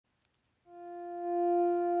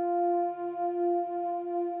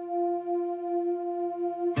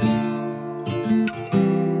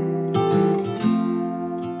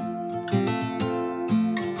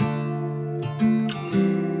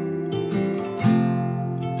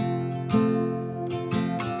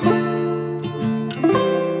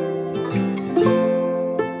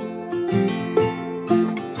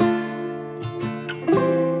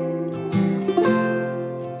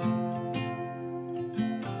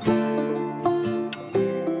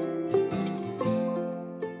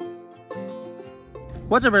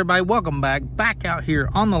What's up, everybody? Welcome back out here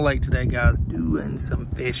on the lake today, guys, doing some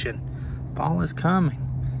fishing. Fall is coming.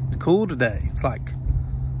 It's cool today. It's like,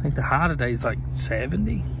 I think the high today is like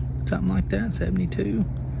 70, something like that, 72.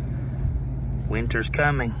 Winter's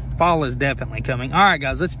coming. Fall is definitely coming. All right,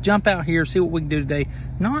 guys, let's jump out here, see what we can do today.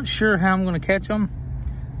 Not sure how I'm going to catch them.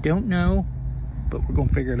 Don't know, but we're going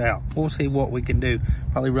to figure it out. We'll see what we can do.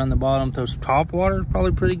 Probably run the bottom, throw some top water,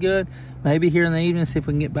 probably pretty good. Maybe here in the evening, see if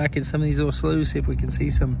we can get back in some of these little sloughs, see if we can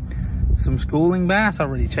see some schooling bass.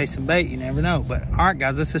 Already chasing bait, you never know. But all right,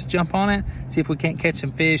 guys, let's just jump on it, see if we can't catch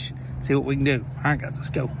some fish, see what we can do. All right, guys,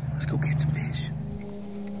 let's go. Let's go catch some fish.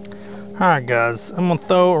 All right, guys, I'm gonna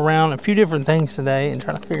throw around a few different things today and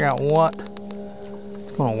try to figure out what's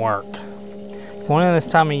gonna work. One of this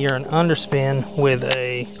time of year, an underspin with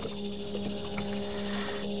a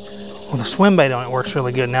swim bait on it works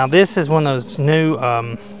really good. Now this is one of those new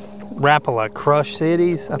Rapala Crush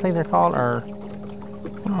Cities, I think they're called, or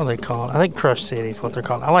what are they called? I think Crush Cities, what they're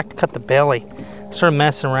called. I like to cut the belly, start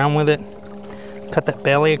messing around with it, cut that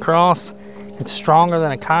belly across. It's stronger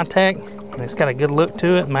than a contact, and it's got a good look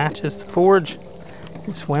to it, matches the forage.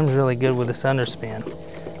 It swims really good with this underspin.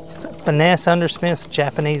 It's a finesse underspin, it's a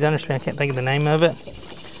Japanese underspin, I can't think of the name of it,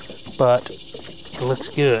 but it looks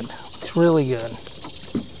good. It's really good.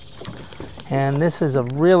 And this is a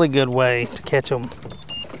really good way to catch them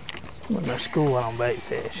when they're schooling on bait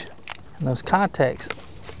fish. And those contacts,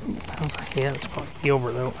 I was like, yeah, it's probably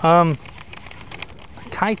Gilbert though. The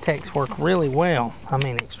Kitex work really well. I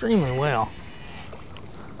mean, extremely well.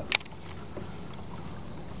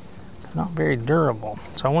 They're not very durable.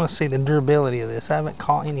 So I want to see the durability of this. I haven't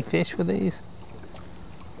caught any fish with these.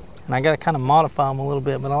 And I got to kind of modify them a little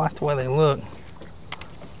bit, but I like the way they look.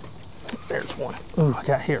 There's one. Ooh, I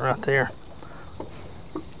got hit right there.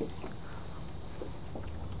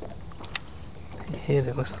 Hit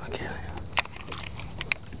it, let's look at it.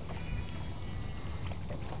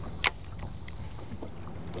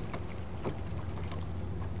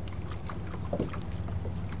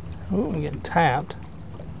 Oh, I'm getting tapped.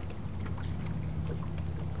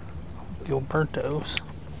 Gilberto's.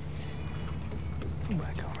 Let's go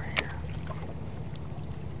back over here.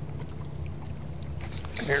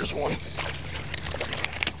 There's one.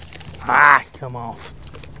 Ah, come off.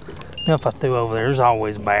 Now if I threw over there, there's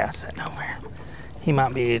always bass sitting over here. He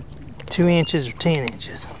might be 2 inches or 10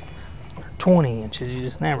 inches, or 20 inches, you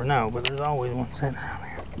just never know, but there's always one sitting around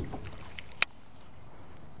here.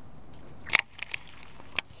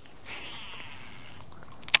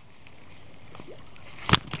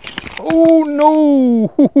 Oh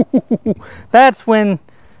no! That's when,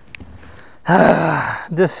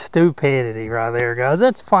 this stupidity right there, guys.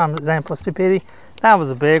 That's a prime example of stupidity. That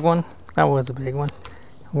was a big one. That was a big one.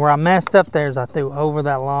 Where I messed up there is I threw over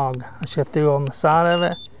that log. I should have threw on the side of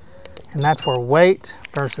it. And that's where weight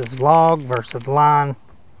versus log versus line.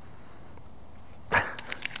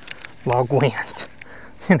 Log wins.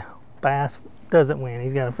 You know, bass doesn't win.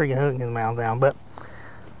 He's got a freaking hook in his mouth down. But,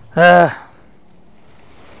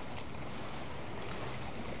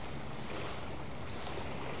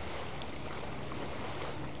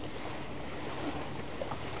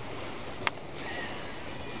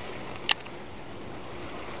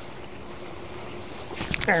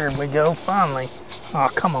 there we go, finally. Oh,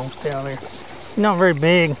 come on, stay out there. He's not very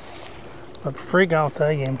big, but freak, I'll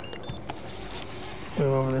take him. Let's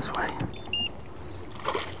move over this way.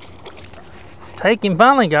 Take him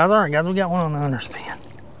finally, guys. All right, guys, we got one on the underspin.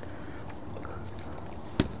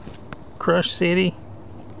 Crush City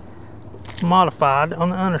modified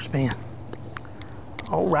on the underspin.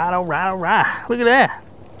 All right, all right, all right. Look at that.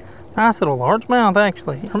 Nice little largemouth,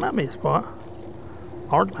 actually. There might be a spot.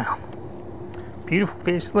 Largemouth. Beautiful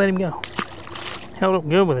fish, let him go. Held up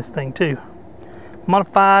good with this thing too.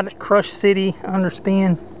 Modified Crush City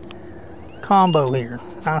underspin combo here.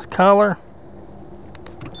 Nice color.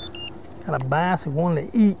 Got a bass who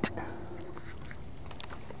wanted to eat.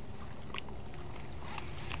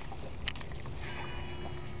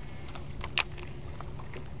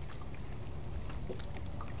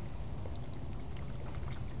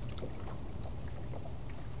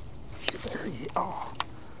 There he is. Oh,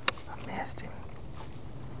 I missed him.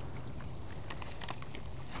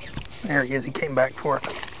 There he is, he came back for it.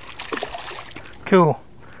 Cool.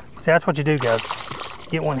 See, that's what you do, guys.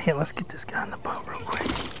 Get one hit. Let's get this guy in the boat real quick.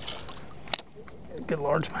 Good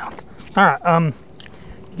largemouth. All right,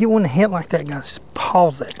 you get one hit like that, guys, just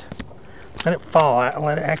pause it. Let it fall out,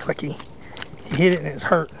 let it act like he hit it and it's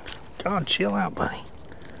hurt. God, chill out, buddy.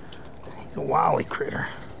 He's a wily critter.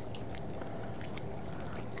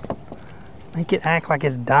 Make it act like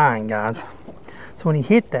it's dying, guys. So when he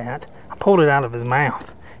hit that, I pulled it out of his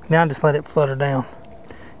mouth. Now I just let it flutter down.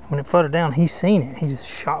 When it floated down, he seen it. He just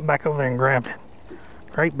shot back over there and grabbed it.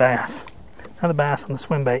 Great bass. Another bass on the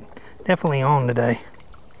swim bait. Definitely on today.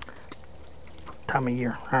 Time of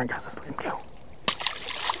year. All right, guys, let's let him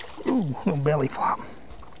go. Ooh, little belly flop.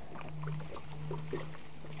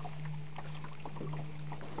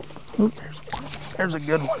 Ooh, there's one. There's a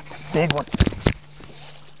good one. Big one.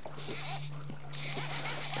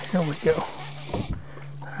 There we go.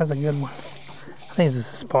 That's a good one. I think this is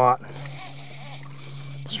a spot.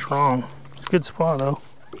 Strong. It's a good spot though.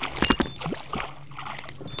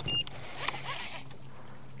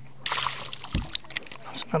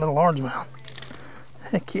 That's another largemouth.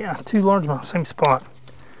 Heck yeah, 2 largemouth, same spot.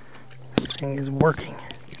 This thing is working.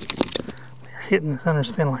 They're hitting this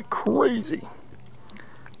underspin like crazy.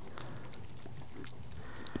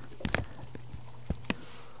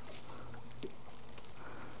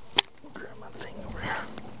 Grab my thing over here.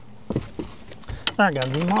 Alright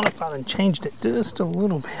guys, we modified and changed it just a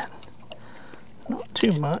little bit. Not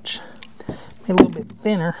too much. Made it a little bit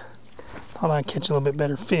thinner. Thought I'd catch a little bit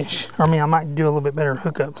better fish. Or I mean, I might do a little bit better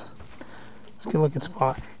hookups. It's a good looking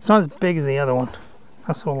spot. It's not as big as the other one.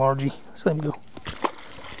 That's a little largy. Let's let him go.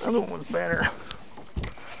 The other one was better.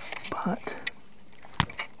 But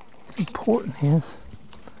what's important is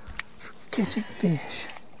catching fish.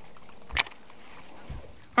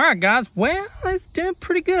 Alright guys, well, it's doing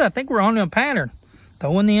pretty good. I think we're on to a pattern.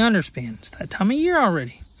 Throwing the underspin. It's that time of year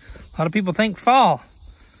already. A lot of people think fall.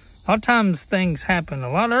 A lot of times things happen a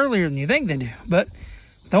lot earlier than you think they do. But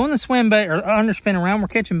throwing the swim bait or underspin around, we're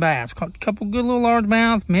catching bass. Caught a couple good little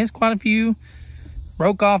largemouth, missed quite a few.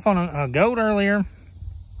 Broke off on a goat earlier.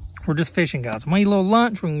 We're just fishing, guys. I'm gonna eat a little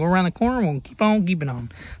lunch. We can go around the corner. We'll keep on keeping on.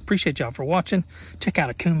 Appreciate y'all for watching. Check out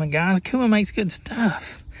OKUMA, guys. OKUMA makes good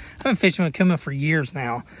stuff. I've been fishing with OKUMA for years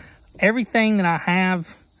now. Everything that I have,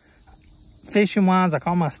 fishing-wise, like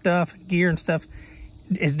all my stuff, gear and stuff,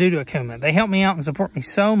 is due to OKUMA. They help me out and support me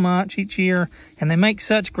so much each year, and they make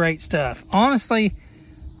such great stuff. Honestly,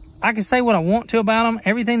 I can say what I want to about them.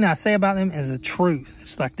 Everything that I say about them is the truth.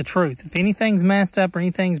 It's like the truth. If anything's messed up or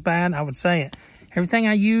anything's bad, I would say it. Everything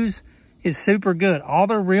I use is super good. All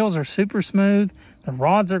their reels are super smooth. The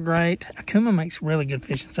rods are great. OKUMA makes really good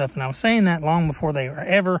fishing stuff, and I was saying that long before they were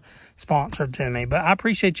ever sponsored to me. But I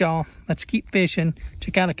appreciate y'all. Let's keep fishing.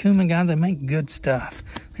 Check out OKUMA, guys. They make good stuff.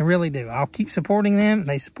 They really do. I'll keep supporting them.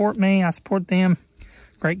 They support me. I support them.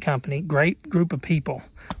 Great company. Great group of people.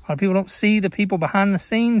 A lot of people don't see the people behind the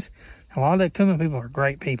scenes. A lot of the OKUMA people are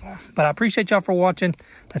great people. But I appreciate y'all for watching.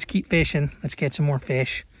 Let's keep fishing. Let's catch some more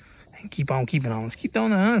fish. And keep on keeping on. Let's keep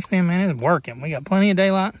throwing the underspin, man. It's working. We got plenty of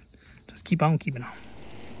daylight. Just keep on keeping on.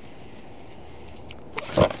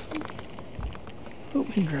 Oh,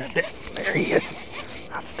 he grabbed it. There he is.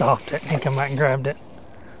 I stopped it and come back and grabbed it.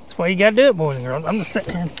 That's why you gotta do it, boys and girls. I'm just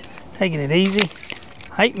sitting here taking it easy.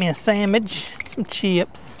 I ate me a sandwich, some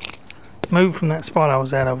chips. Moved from that spot I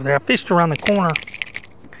was at over there. I fished around the corner.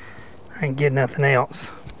 I didn't get nothing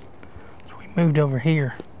else. So we moved over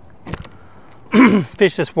here.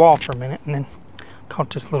 Fished this wall for a minute and then caught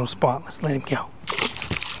this little spot. Let's let him go.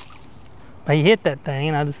 But he hit that thing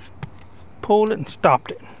and I just pulled it and stopped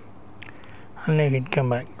it. I knew he'd come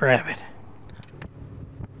back and grab it.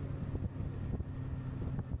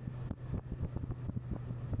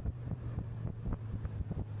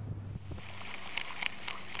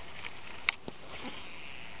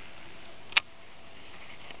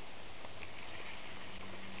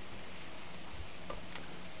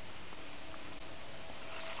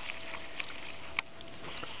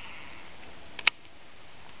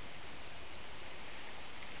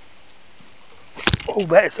 Oh,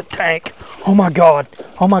 that is a tank. Oh my God.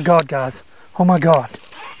 Oh my God, guys. Oh my God.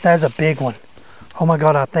 That is a big one. Oh my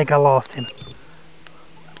God, I think I lost him.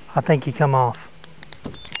 I think he come off.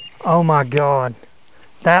 Oh my God.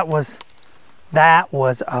 That was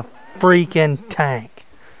a freaking tank.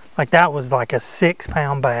 Like that was like a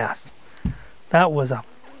 6-pound bass. That was a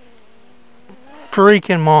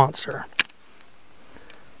freaking monster.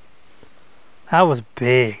 That was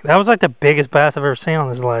big. That was like the biggest bass I've ever seen on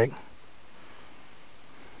this lake.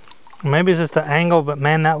 Maybe it's just the angle, but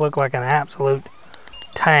man, that looked like an absolute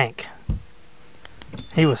tank.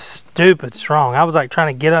 He was stupid strong. I was like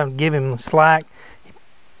trying to get up and give him slack. He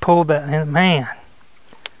pulled that, and man.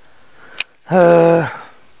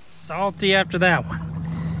 Salty after that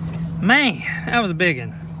one. Man, that was a big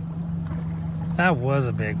one. That was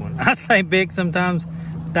a big one. I say big sometimes.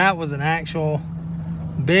 That was an actual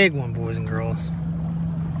big one, boys and girls.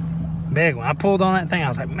 Big one. I pulled on that thing. I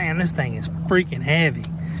was like, man, this thing is freaking heavy.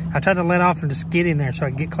 I tried to let off and just get in there so I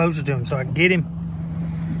could get closer to him so I could get him.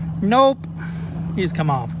 Nope. He just come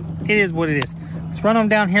off. It is what it is. Let's run them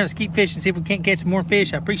down here. Let's keep fishing, see if we can't catch some more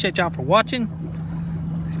fish. I appreciate y'all for watching.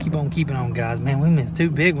 Let's keep on keeping on, guys. Man, we missed 2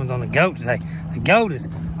 big ones on the goat today. The goat is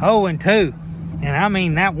 0-2. And I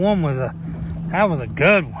mean, that was a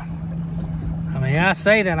good one. I mean, I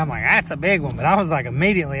say that, I'm like, that's a big one. But I was like,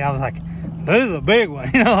 immediately, I was like, this is a big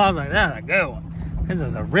one. You know, I was like, that's a good one. This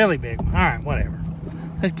is a really big one. All right, whatever.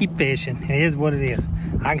 Let's keep fishing. It is what it is.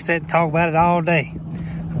 I can sit and talk about it all day.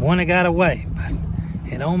 The one that got away, but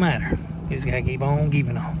it don't matter. You just gotta keep on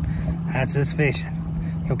keeping on. That's just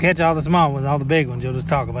fishing. You'll catch all the small ones, all the big ones. You'll just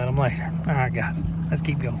talk about them later. All right, guys. Let's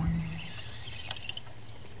keep going.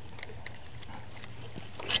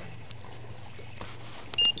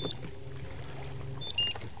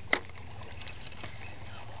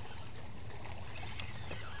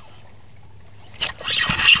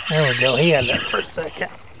 There we go. He had that for a second.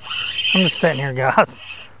 I'm just sitting here, guys,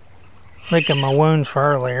 licking my wounds for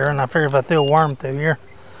earlier, and I figured if I threw a worm through here,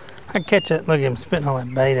 I'd catch it. Look at him spitting all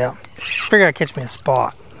that bait out. I figured I'd catch me a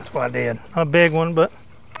spot. That's what I did. Not a big one, but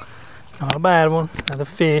not a bad one. Another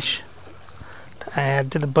fish to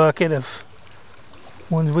add to the bucket of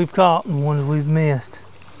ones we've caught and ones we've missed.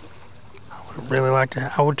 I would really like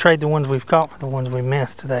to. I would trade the ones we've caught for the ones we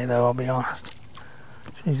missed today, though. I'll be honest.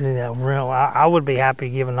 Usually that real, I would be happy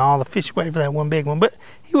giving all the fish away for that one big one, but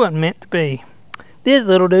he wasn't meant to be. This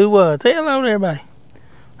little dude was. Say hello to everybody.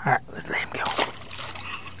 All right, let's let him go.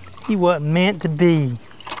 He wasn't meant to be.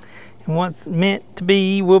 And what's meant to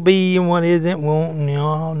be will be, and what isn't won't, and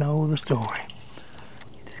y'all know the story.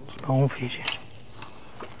 You just keep on fishing.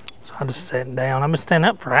 So I just sat down. I've been standing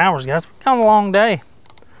up for hours, guys. It's kind of a long day.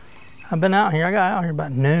 I've been out here. I got out here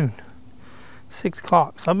about noon. 6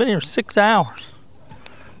 o'clock. So I've been here 6 hours.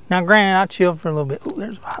 Now, granted, I chilled for a little bit. Oh,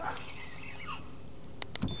 there's a bite.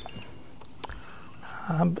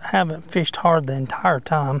 I haven't fished hard the entire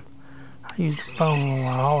time. I used the phone a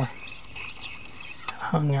while and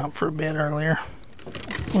hung out for a bit earlier.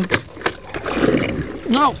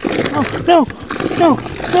 No, no, no, no,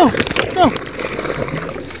 no, no.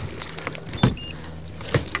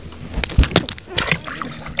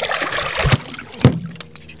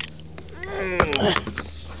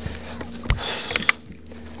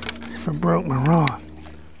 I broke my rod.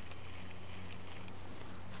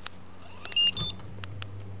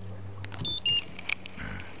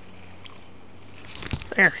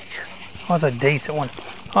 There he is. Oh, that's a decent one.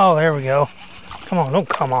 Oh, there we go. Come on, don't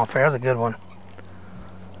come off there. That's a good one.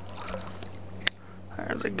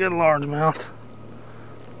 There's a good largemouth.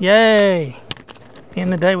 Yay!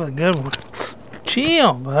 End the day with a good one.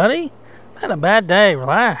 Chill, buddy. Had a bad day.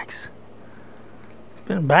 Relax. It's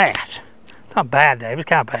been bad. It's not a bad day, it was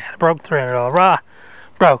kind of bad. I broke $300 rod.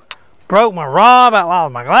 Broke my rod, about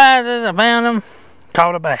lost my glasses. I found them,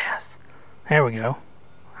 caught a bass. There we go.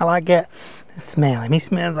 I like that. Smell him. He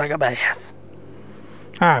smells like a bass.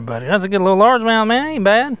 All right, buddy. That's a good little largemouth, man. Ain't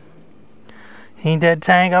bad. Ain't that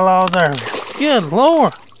tank I lost earlier. Good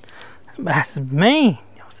Lord. That bass is mean.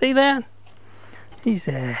 Y'all see that? He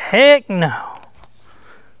said, heck no.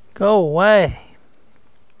 Go away.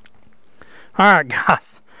 All right,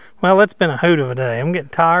 guys. Well, it's been a hoot of a day. I'm getting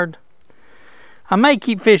tired. I may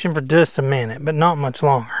keep fishing for just a minute, but not much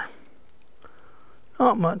longer.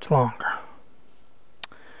 Not much longer.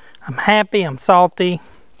 I'm happy, I'm salty,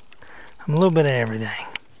 I'm a little bit of everything.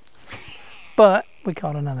 But we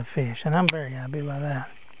caught another fish, and I'm very happy about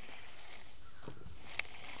that.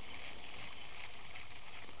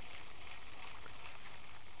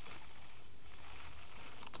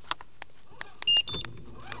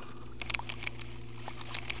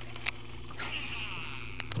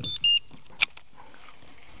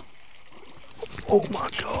 Oh my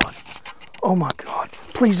God. Oh my God.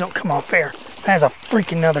 Please don't come off there. That's a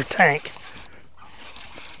freaking another tank.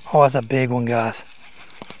 Oh, that's a big one, guys.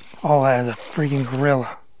 Oh, that is a freaking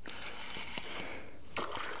gorilla.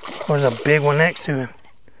 There's a big one next to him.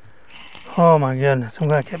 Oh my goodness. I'm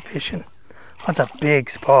glad I kept fishing. That's a big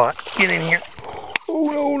spot. Get in here.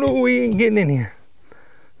 Oh, no, he ain't getting in here.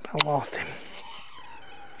 I lost him.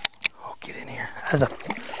 Oh, get in here. That's a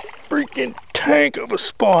freaking tank of a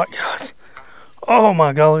spot, guys. Oh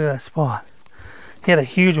my God, look at that spot. He had a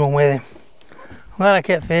huge one with him. I'm glad I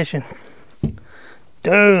kept fishing. Dude,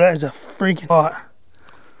 that is a freaking spot.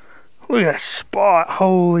 Look at that spot.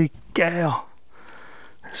 Holy cow.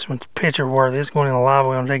 This one's picture worthy. It's going in the live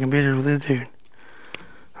way. I'm taking pictures with this dude.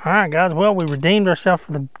 Alright, guys. Well, we redeemed ourselves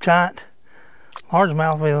for the giant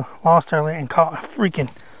largemouth we lost earlier and caught a freaking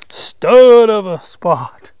stud of a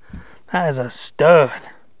spot. That is a stud.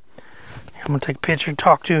 I'm going to take a picture and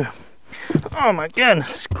talk to him. Oh my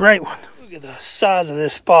goodness, it's a great one. Look at the size of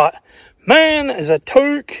this spot. Man, that is a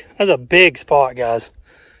toque. That's a big spot, guys.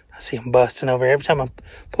 see them busting over here. Every time I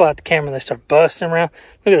pull out the camera, they start busting around.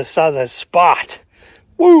 Look at the size of that spot.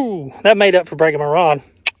 Woo! That made up for breaking my rod.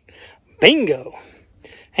 Bingo!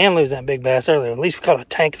 And losing that big bass earlier. At least we caught a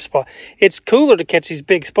tank of spot. It's cooler to catch these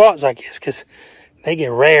big spots like this because they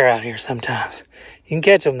get rare out here sometimes. You can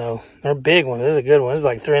catch them though. They're big ones. This is a good one. This is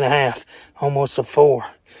like 3.5, almost a 4.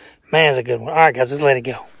 Man, it's a good one. All right, guys, let's let it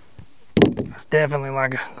go. That's definitely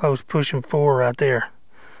like a close pushing 4 right there.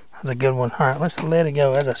 That's a good one. All right, let's let it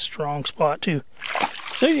go. That's a strong spot too.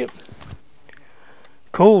 See it.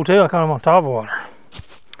 Cool too. I caught him on top of water.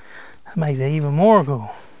 That makes it even more cool.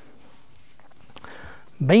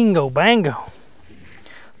 Bingo, bango.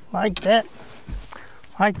 Like that.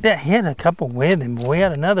 Like that. He had a couple with him, but we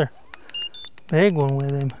had another big one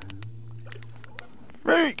with him.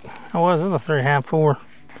 Freak. I was in the 3.5, 4.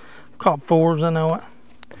 Caught 4s, I know it.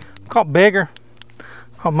 Caught bigger.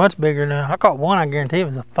 Caught much bigger now. I caught one, I guarantee it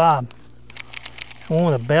was a 5. One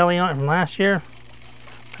with a belly on it from last year.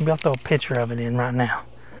 Maybe I'll throw a picture of it in right now.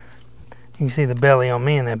 You can see the belly on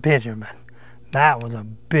me in that picture, but that was a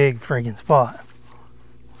big freaking spot.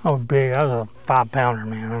 That was big. That was a 5-pounder,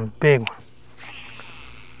 man. That was a big one.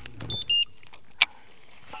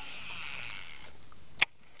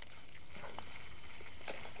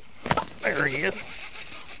 There he is.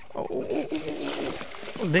 Oh,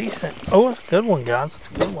 decent. Oh, it's a good one, guys. It's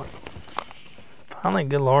a good one. Finally a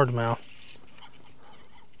good largemouth.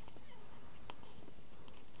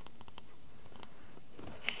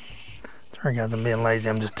 Sorry, guys, I'm being lazy.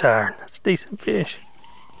 I'm just tired. That's a decent fish.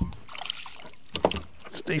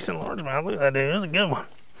 That's a decent largemouth. Look at that dude. That's a good one.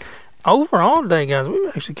 Overall today, guys, we've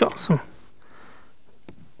actually caught some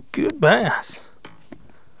good bass.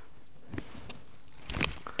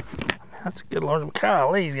 That's a good largemouth.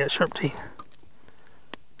 Golly, he's got sharp teeth.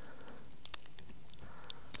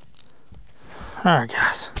 Alright,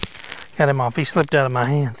 guys. Got him off. He slipped out of my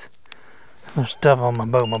hands. There's stuff on my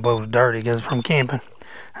boat. My boat is dirty because it's from camping.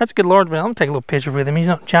 That's a good largemouth. I'm going to take a little picture with him. He's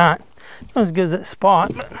not giant. Not as good as that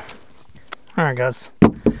spot, but... Alright, guys.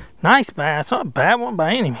 Nice bass. Not a bad one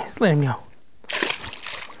by any means. Let him go.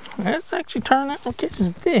 It's actually turning out. We're catching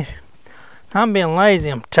some fish. I'm being lazy.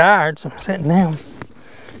 I'm tired, so I'm sitting down.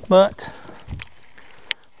 But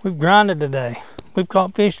we've grinded today. We've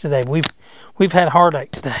caught fish today. We've had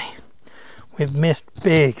heartache today. We've missed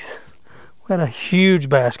bigs. We had a huge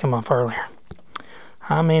bass come off earlier.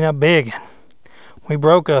 I mean a big one. We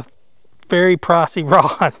broke a very pricey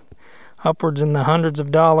rod, upwards in the hundreds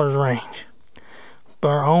of dollars range. By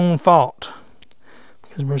our own fault.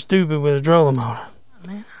 Because we're stupid with a trolling motor.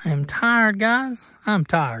 Man, I am tired, guys. I'm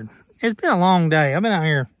tired. It's been a long day. I've been out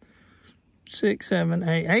here 6, 7,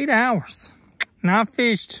 8 hours. Now I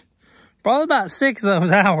fished probably about 6 of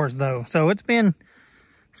those hours though. So it's been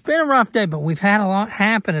a rough day, but we've had a lot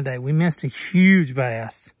happen today. We missed a huge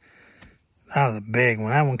bass. That was a big one.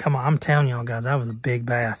 That one come off. I'm telling y'all guys, that was a big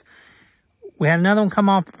bass. We had another one come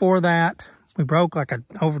off before that. We broke like a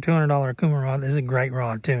over $200 OKUMA rod. This is a great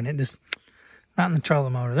rod too, and it just not in the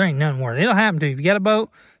trolling motor. There ain't nothing worse. It'll happen to you. If you got a boat,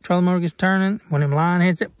 trolling motor gets turning, when them line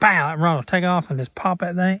hits it, pow, that rod will take off and just pop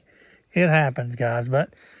that thing. It happens, guys. And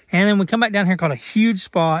then we come back down here, caught a huge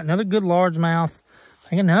spot, another good largemouth. I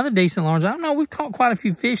think another decent large. I don't know, we've caught quite a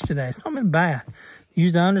few fish today. It's not been bad.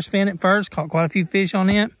 Used the underspin at first, caught quite a few fish on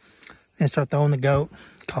it. Then start throwing the goat.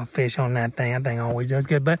 Caught fish on that thing. That thing always does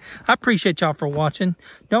good. But I appreciate y'all for watching.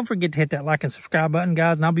 Don't forget to hit that like and subscribe button,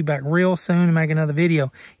 guys. And I'll be back real soon to make another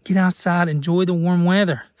video. Get outside, enjoy the warm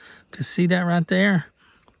weather. Because see that right there?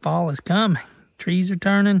 Fall is coming. Trees are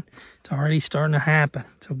turning. It's already starting to happen.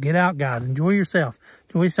 So get out, guys. Enjoy yourself.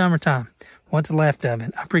 Enjoy summertime. What's left of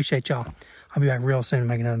it. I appreciate y'all. I'll be back real soon to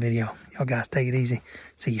make another video. Y'all guys take it easy.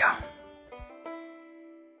 See y'all.